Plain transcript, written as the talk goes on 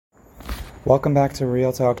Welcome back to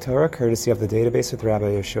Real Talk Torah, courtesy of the database with Rabbi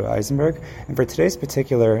Yeshua Eisenberg. And for today's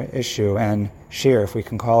particular issue, and shir, if we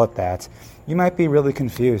can call it that, you might be really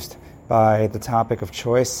confused by the topic of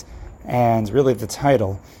choice and really the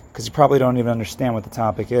title, because you probably don't even understand what the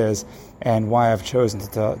topic is and why I've chosen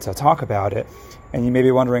to talk about it. And you may be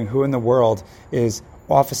wondering who in the world is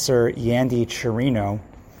Officer Yandy Chirino,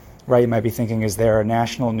 right? You might be thinking, is there a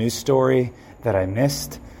national news story that I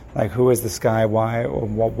missed? Like, who is this guy?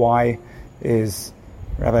 Why is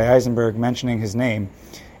Rabbi Eisenberg mentioning his name?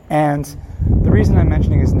 And the reason I'm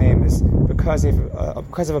mentioning his name is because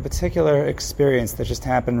of a particular experience that just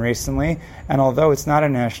happened recently. And although it's not a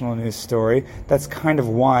national news story, that's kind of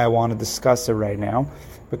why I want to discuss it right now,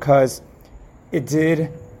 because it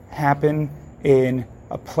did happen in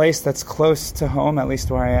a place that's close to home, at least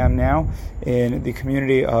where I am now, in the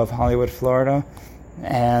community of Hollywood, Florida.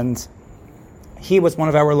 And he was one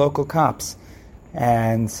of our local cops.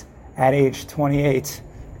 And at age 28,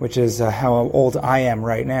 which is how old I am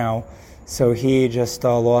right now, so he just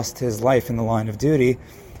lost his life in the line of duty.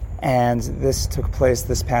 And this took place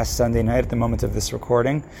this past Sunday night at the moment of this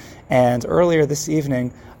recording. And earlier this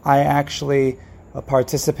evening, I actually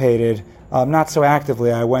participated, not so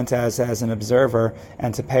actively. I went as an observer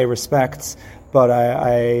and to pay respects, but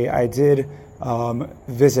I did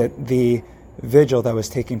visit the vigil that was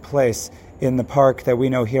taking place in the park that we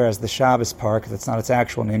know here as the Shabbos Park. That's not its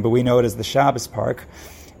actual name, but we know it as the Shabbos Park.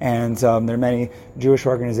 And there are many Jewish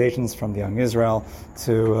organizations, from the Young Israel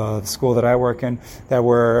to the school that I work in, that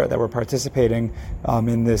were participating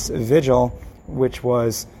in this vigil, which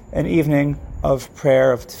was an evening of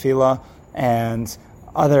prayer, of tefillah, and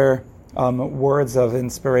other words of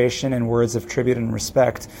inspiration and words of tribute and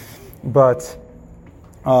respect. But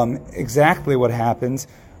exactly what happened,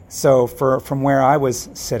 so from where I was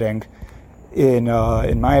sitting in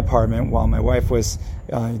my apartment while my wife was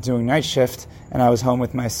doing night shift and I was home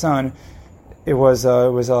with my son, it was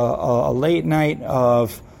a late night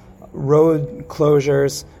of road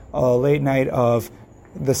closures, a late night of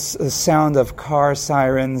the sound of car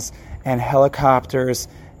sirens and helicopters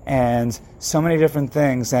and so many different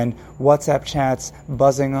things, and WhatsApp chats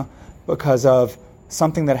buzzing because of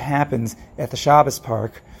something that happened at the Shabbos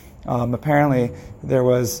Park. Apparently there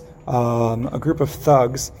was a group of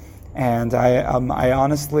thugs, and I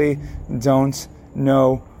honestly don't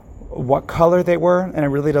know what color they were, and it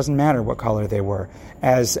really doesn't matter what color they were,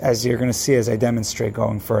 as you're going to see as I demonstrate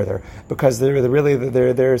going further, because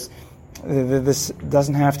there's this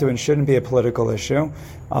doesn't have to and shouldn't be a political issue,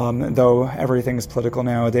 though everything is political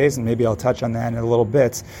nowadays, and maybe I'll touch on that in a little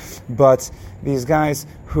bit. But these guys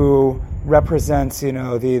who represent,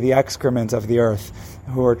 the excrement of the earth,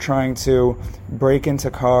 who are trying to break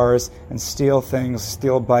into cars and steal things,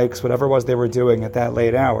 steal bikes, whatever it was they were doing at that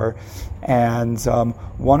late hour. And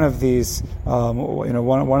one of these,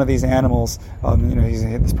 one of these animals, he's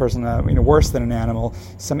this person, worse than an animal,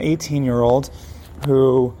 some 18-year-old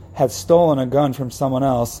who had stolen a gun from someone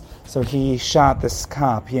else. So he shot this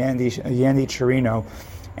cop, Yandy Chirino,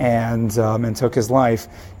 and took his life.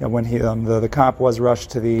 When the cop was rushed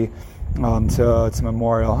to the to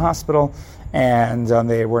Memorial Hospital, and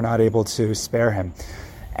they were not able to spare him.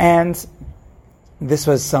 And this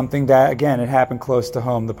was something that, again, it happened close to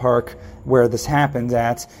home, the park where this happened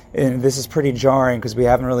at. And this is pretty jarring because we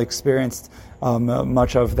haven't really experienced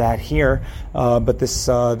much of that here. But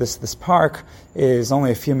this park is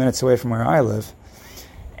only a few minutes away from where I live.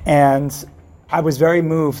 And I was very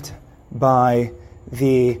moved by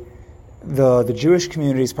the Jewish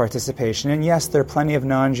community's participation. And yes, there are plenty of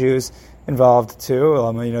non-Jews involved too.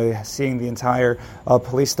 Seeing the entire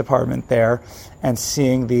police department there and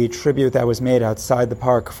seeing the tribute that was made outside the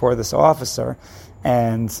park for this officer.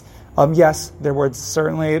 And yes, there were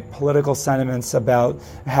certainly political sentiments about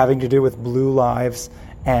having to do with blue lives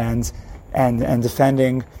and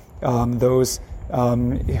defending those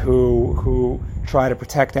who try to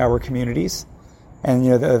protect our communities. And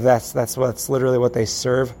that's literally what they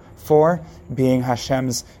serve for, being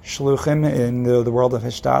Hashem's shluchim in the world of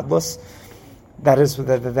Hishtadlus. That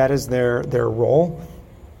is their role.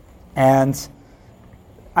 And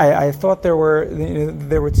I thought there were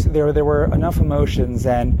enough emotions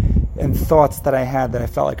and thoughts that I had that I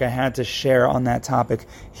felt like I had to share on that topic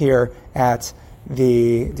here at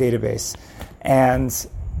the database. And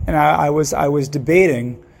I was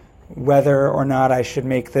debating whether or not I should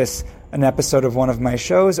make this an episode of one of my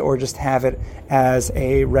shows or just have it as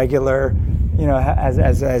a regular,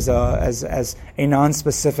 as a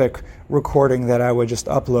non-specific recording that I would just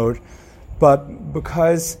upload. But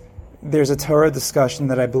because there's a Torah discussion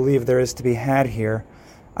that I believe there is to be had here,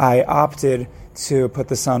 I opted to put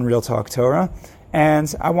this on Real Talk Torah,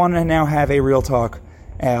 And I want to now have a real talk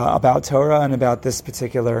about Torah and about this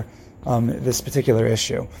particular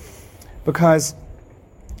issue, because,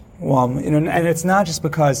 and it's not just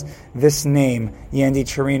because this name, Yandy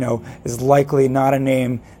Chirino, is likely not a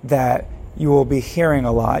name that you will be hearing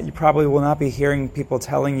a lot. You probably will not be hearing people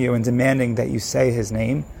telling you and demanding that you say his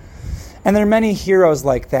name. And there are many heroes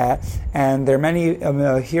like that, and there are many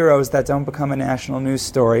heroes that don't become a national news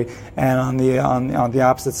story. And on the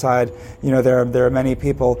opposite side, there are many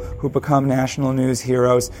people who become national news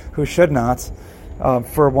heroes who should not,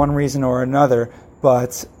 for one reason or another.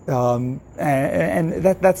 But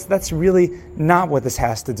that's really not what this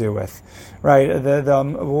has to do with, right?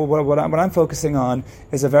 What I'm focusing on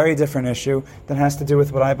is a very different issue that has to do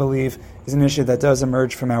with what I believe is an issue that does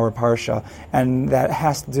emerge from our parsha, and that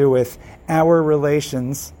has to do with our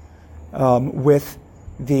relations with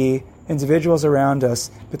the individuals around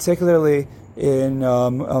us, particularly in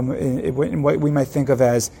what we might think of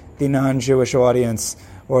as the non-Jewish audience,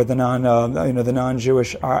 or the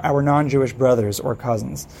non-Jewish, our non-Jewish brothers or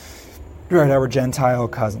cousins, right? Our Gentile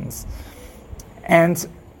cousins, and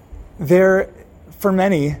there, for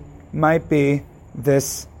many, might be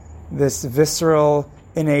this visceral,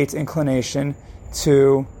 innate inclination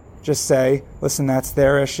to just say, "Listen, that's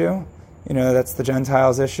their issue, that's the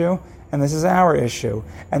Gentiles' issue, and this is our issue."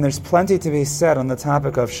 And there's plenty to be said on the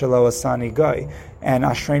topic of Shelo Asani Goy and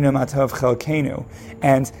Ashreinu Matov Chelkenu,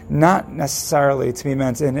 and not necessarily to be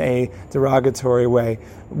meant in a derogatory way,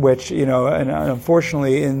 which, and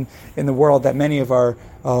unfortunately in the world that many of our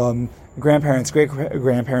grandparents,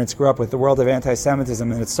 great-grandparents grew up with, the world of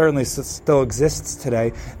anti-Semitism, and it certainly still exists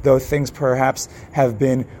today, though things perhaps have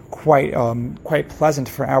been quite pleasant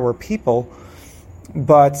for our people,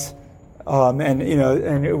 but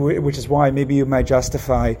which is why maybe you might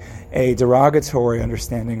justify a derogatory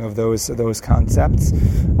understanding of those concepts.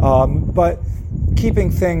 But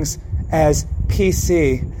keeping things as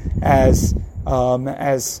PC as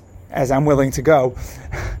I'm willing to go,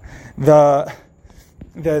 there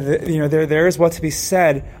is what to be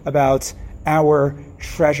said about our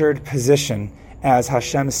treasured position as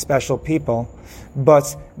Hashem's special people,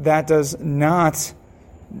 but that does not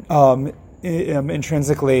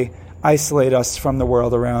intrinsically isolate us from the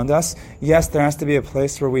world around us. Yes, there has to be a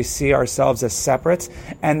place where we see ourselves as separate,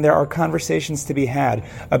 and there are conversations to be had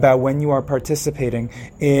about when you are participating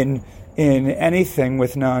in anything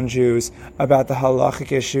with non-Jews, about the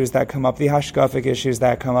halachic issues that come up, the hashkafic issues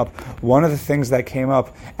that come up. One of the things that came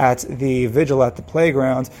up at the vigil at the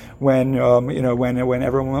playground, when there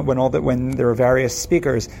were various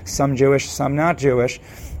speakers, some Jewish, some not Jewish.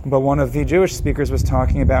 But one of the Jewish speakers was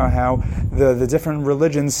talking about how the different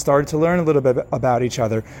religions started to learn a little bit about each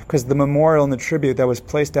other, because the memorial and the tribute that was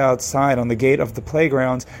placed outside on the gate of the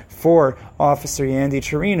playground for Officer Yandy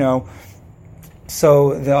Chirino.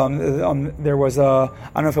 So there was I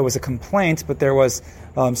don't know if it was a complaint, but there was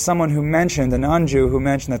someone who mentioned, a non-Jew who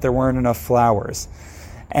mentioned that there weren't enough flowers.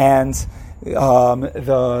 And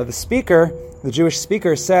the speaker, the Jewish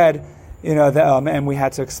speaker, said, and we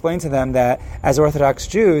had to explain to them that as Orthodox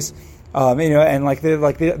Jews, there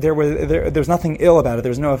was nothing ill about it.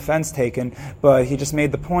 There was no offense taken, but he just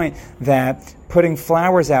made the point that putting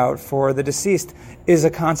flowers out for the deceased is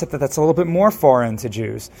a concept that's a little bit more foreign to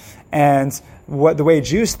Jews. And the way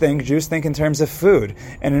Jews think in terms of food.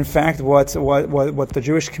 And in fact, what the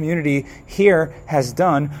Jewish community here has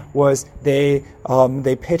done was they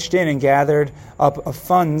pitched in and gathered up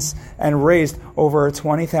funds and raised over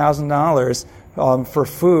 $20,000 for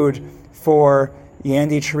food for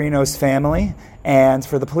Yandy Chirino's family and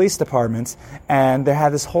for the police department. And they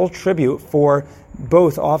had this whole tribute for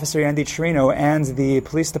both Officer Yandy Chirino and the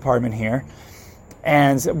police department here,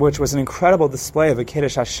 and which was an incredible display of a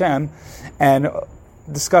Kiddush Hashem, and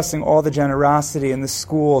discussing all the generosity in the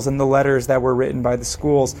schools and the letters that were written by the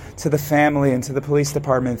schools to the family and to the police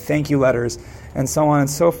department, thank you letters, and so on and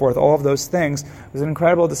so forth. All of those things was an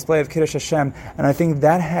incredible display of Kiddush Hashem, and I think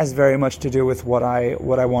that has very much to do with what I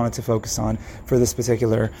wanted to focus on for this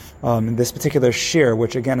particular shir,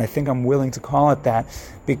 which again I think I'm willing to call it that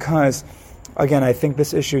because again I think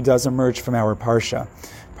this issue does emerge from our parsha.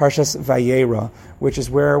 Parshas Vayeira, which is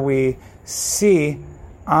where we see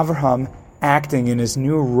Avraham acting in his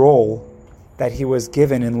new role that he was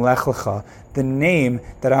given in Lech Lecha, the name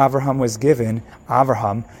that Avraham was given,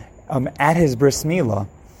 Avraham, at his bris milah,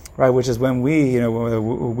 right? Which is when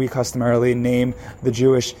we customarily name the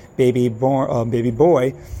Jewish baby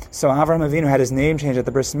boy. So Avraham Avinu had his name changed at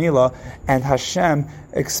the bris milah, and Hashem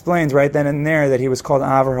explained right then and there that he was called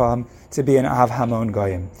Avraham to be an Av Hamon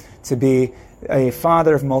Goyim, to be a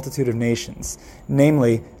father of multitude of nations,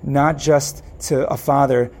 namely not just to a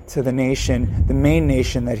father to the nation, the main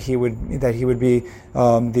nation that he would be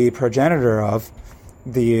the progenitor of,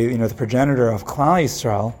 the progenitor of Klal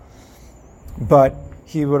Yisrael, but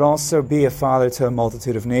he would also be a father to a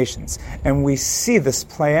multitude of nations. And we see this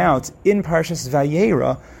play out in Parshas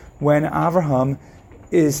Vayeira when Avraham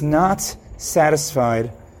is not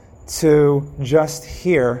satisfied to just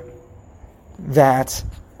hear that,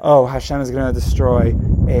 Hashem is going to destroy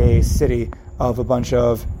a city of a bunch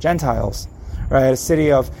of Gentiles, right? A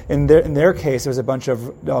city of, in their case, it was a bunch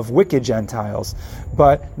of wicked Gentiles.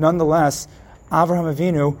 But nonetheless, Avraham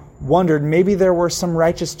Avinu wondered maybe there were some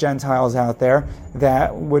righteous Gentiles out there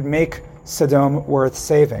that would make Sodom worth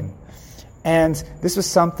saving. And this was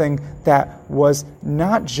something that was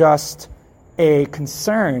not just a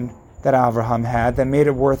concern that Avraham had that made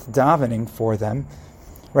it worth davening for them,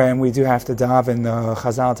 right? And we do have to daven. The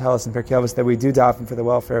Chazal tell us in Pirkei Avos that we do daven for the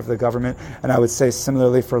welfare of the government, and I would say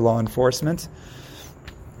similarly for law enforcement,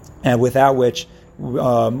 and without which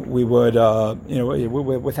man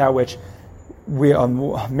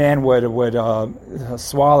would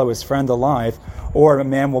swallow his friend alive, or a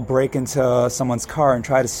man will break into someone's car and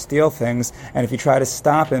try to steal things, and if you try to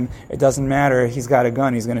stop him, it doesn't matter, he's got a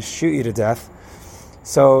gun, he's going to shoot you to death.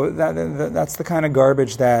 So that's the kind of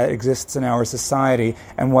garbage that exists in our society,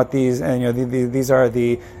 and what these are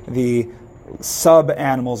the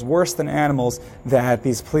sub-animals, worse than animals, that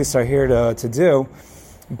these police are here to do.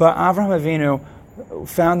 But Avraham Avinu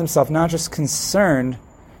found himself not just concerned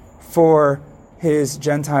for his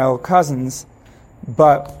Gentile cousins,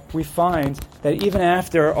 but we find that even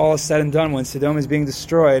after all is said and done, when Sodom is being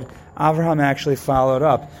destroyed, Avraham actually followed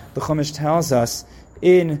up. The Chumash tells us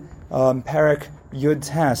in Perek Yud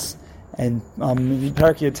Tes, and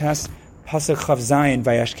Perek Yud Tes, Pasuk Chav Zayin,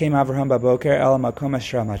 Vayashkem Avraham baboker el makom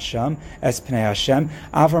asher amat sham es pnei Hashem.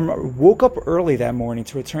 Avraham woke up early that morning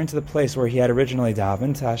to return to the place where he had originally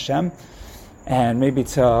davened to Hashem, and maybe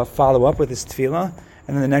to follow up with his tefillah.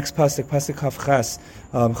 And then the next pasuk Chav Ches,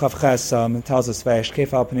 tells us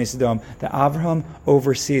Vayashkef al pnei Sodom, that Avraham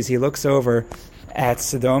oversees. He looks over at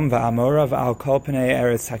Sodom, va'amora va'al kol pnei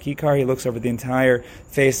eretz hakikar. He looks over the entire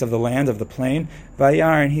face of the land, of the plain.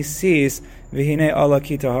 Vayar, and he sees v'hinei ala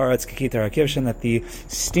kita haaretz kikita rakivshan, that the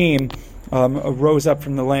steam rose up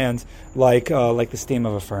from the land like the steam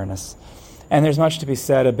of a furnace. And there's much to be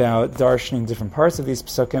said about darshaning different parts of these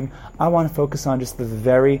psukim. I want to focus on just the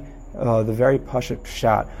very pashut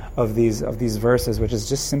pshat of these verses, which is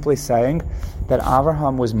just simply saying that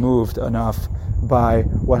Avraham was moved enough by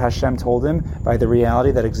what Hashem told him, by the reality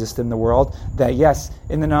that existed in the world, that yes,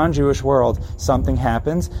 in the non-Jewish world, something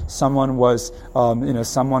happened. Someone was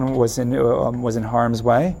in harm's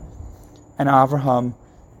way, and Avraham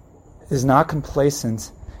is not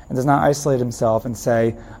complacent and does not isolate himself and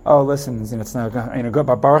say, "Oh, listen, it's not good.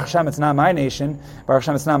 But Baruch Hashem, it's not my nation. Baruch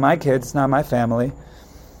Hashem, it's not my kids. It's not my family."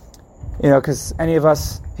 Because any of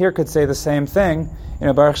us here could say the same thing.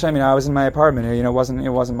 Baruch Hashem, I was in my apartment. It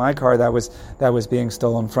wasn't my car that was being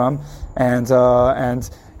stolen from, and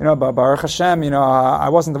but Baruch Hashem, I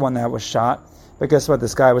wasn't the one that was shot. But guess what?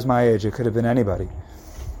 This guy was my age. It could have been anybody.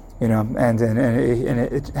 And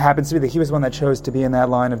it happens to be that he was the one that chose to be in that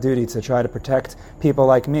line of duty to try to protect people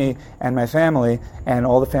like me and my family and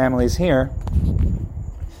all the families here.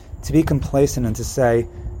 To be complacent and to say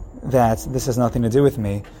that this has nothing to do with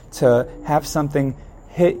me, to have something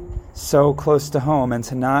hit so close to home and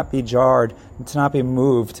to not be jarred, to not be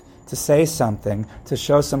moved, to say something, to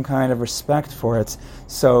show some kind of respect for it.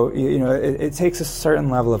 So, it takes a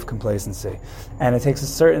certain level of complacency, and it takes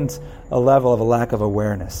a level of a lack of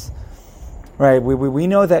awareness. Right? We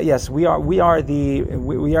know that yes, we are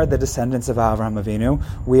the descendants of Avraham Avinu.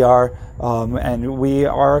 We are and we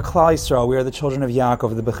are Klal Yisrael. We are the children of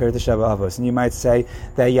Yaakov, the Bechir Tesheva Avos. And you might say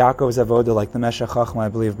that Yaakov's avoda, like the Meshech Chochmah, I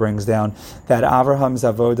believe, brings down, that Avraham's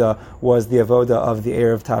avoda was the avoda of the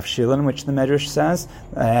Erev Tavshilin, which the Medrash says,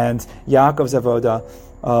 and Yaakov's avoda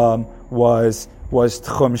was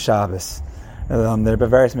Tchum Shabbos. There are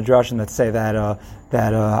various midrashim that say that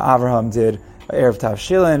Avraham did Erev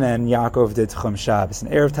Tavshilin and Yaakov did Tchum Shabbos.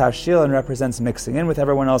 And Erev Tavshilin represents mixing in with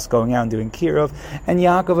everyone else, going out and doing Kiruv. And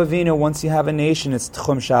Yaakov Avinu, once you have a nation, it's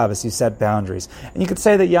Tchum Shabbos. You set boundaries. And you could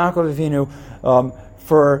say that Yaakov Avinu,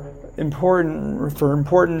 for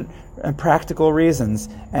important and practical reasons,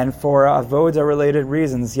 and for avoda-related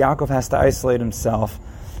reasons, Yaakov has to isolate himself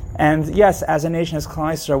And yes, as a nation, as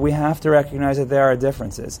Klal Yisrael, we have to recognize that there are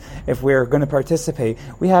differences. If we're going to participate,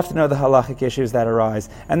 we have to know the halachic issues that arise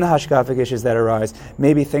and the hashkafic issues that arise.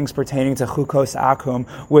 Maybe things pertaining to chukos akum,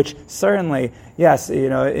 which certainly, yes,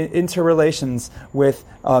 interrelations with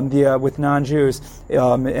with non-Jews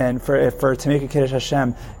and for to make a kiddush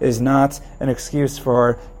Hashem is not an excuse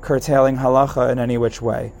for curtailing halacha in any which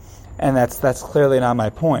way, and that's clearly not my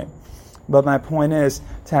point. But my point is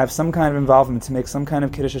to have some kind of involvement, to make some kind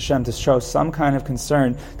of Kiddush Hashem, to show some kind of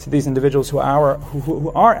concern to these individuals who are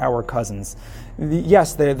our cousins.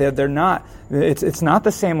 Yes, they're not. It's not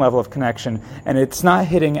the same level of connection, and it's not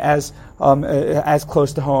hitting as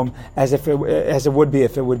close to home as it would be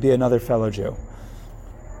if it would be another fellow Jew.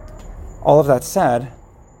 All of that said,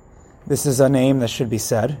 this is a name that should be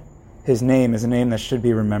said. His name is a name that should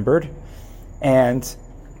be remembered, and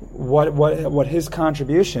what his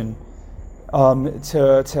contribution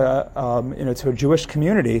to a Jewish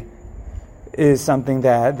community is something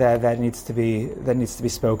that needs to be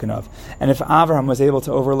spoken of. And if Avraham was able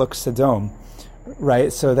to overlook Sodom,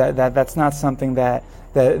 right? So that's not something that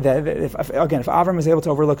if Avraham was able to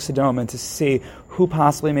overlook Sodom and to see who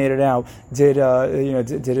possibly made it out, did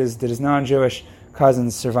his non-Jewish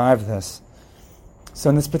cousins survive this? So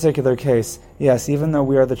in this particular case, yes, even though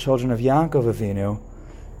we are the children of Yaakov Avinu,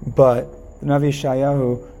 but the Navi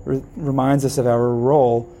Yeshayahu reminds us of our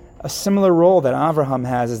role, a similar role that Avraham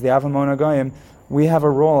has as the Avamon Goyim. We have a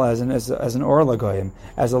role as an Or LaGoyim,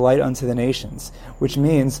 as a light unto the nations, which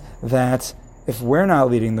means that if we're not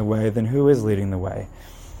leading the way, then who is leading the way?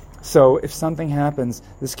 So if something happens,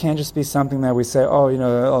 this can't just be something that we say, to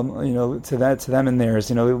them and theirs,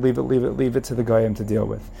 leave it to the Goyim to deal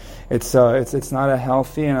with. It's not a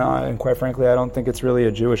healthy and quite frankly, I don't think it's really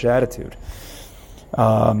a Jewish attitude.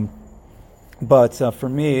 But for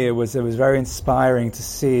me, it was very inspiring to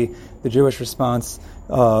see the Jewish response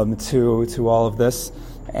to all of this,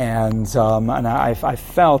 and I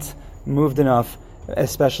felt moved enough,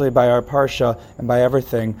 especially by our parsha and by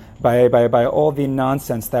everything, by all the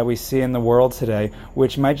nonsense that we see in the world today,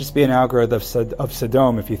 which might just be an algorithm of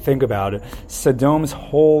Sodom if you think about it. Sodom's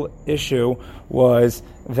whole issue was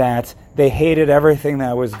that they hated everything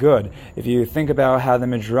that was good. If you think about how the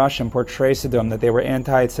Midrashim portray Sodom, that they were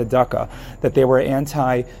anti-tzedakah, that they were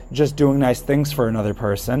anti just doing nice things for another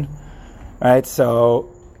person, right? So,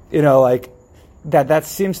 that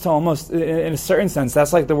seems to almost, in a certain sense,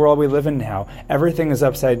 that's like the world we live in now. Everything is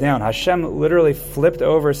upside down. Hashem literally flipped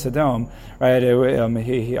over Sodom, right?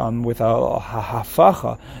 With a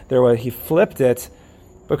hafacha, he flipped it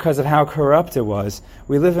because of how corrupt it was.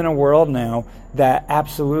 We live in a world now that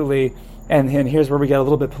absolutely, and here's where we get a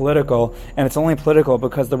little bit political, and it's only political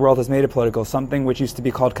because the world has made it political. Something which used to be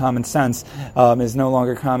called common sense is no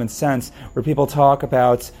longer common sense, where people talk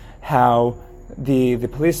about how the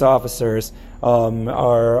police officers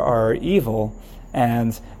are evil,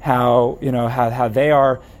 and how they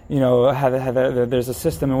are, how there's a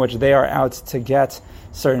system in which they are out to get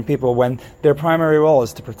certain people when their primary role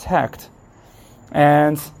is to protect.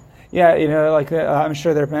 And I'm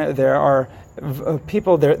sure there are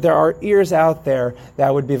people, there are ears out there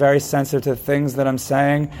that would be very sensitive to things that I'm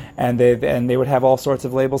saying, and they would have all sorts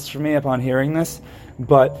of labels for me upon hearing this.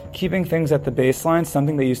 But keeping things at the baseline,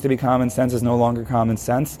 something that used to be common sense is no longer common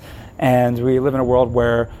sense, and we live in a world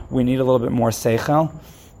where we need a little bit more seichel,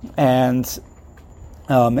 and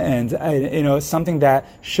something that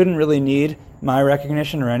shouldn't really need my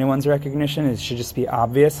recognition or anyone's recognition. It should just be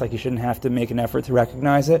obvious, like you shouldn't have to make an effort to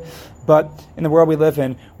recognize it. But in the world we live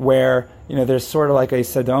in, where there's sort of like a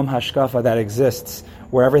Sodom hashkafa that exists,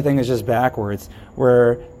 where everything is just backwards,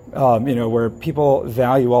 where people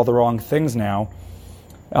value all the wrong things now,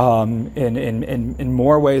 in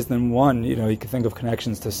more ways than one. You can think of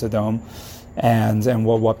connections to Sodom and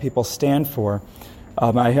what people stand for.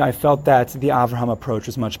 I felt that the Avraham approach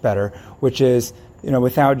was much better, which is,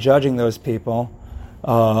 without judging those people,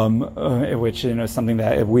 which is something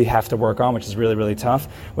that we have to work on, which is really, really tough.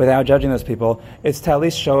 Without judging those people, it's to at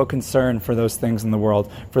least show a concern for those things in the world,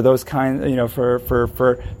 for those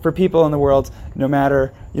for people in the world, no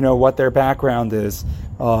matter what their background is.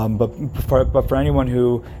 But for anyone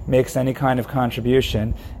who makes any kind of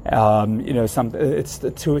contribution, it's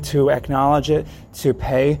to acknowledge it, to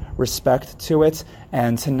pay respect to it,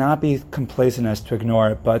 and to not be complacent as to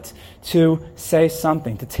ignore it, but to say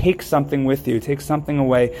something, to take something with you, take something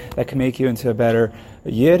away that can make you into a better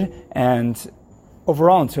yid and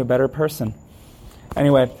overall into a better person.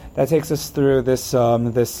 Anyway, that takes us through this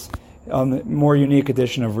more unique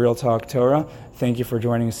edition of Real Talk Torah. Thank you for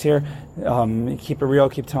joining us here. Keep it real,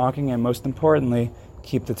 keep talking, and most importantly,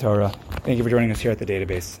 keep the Torah. Thank you for joining us here at the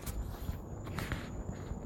database.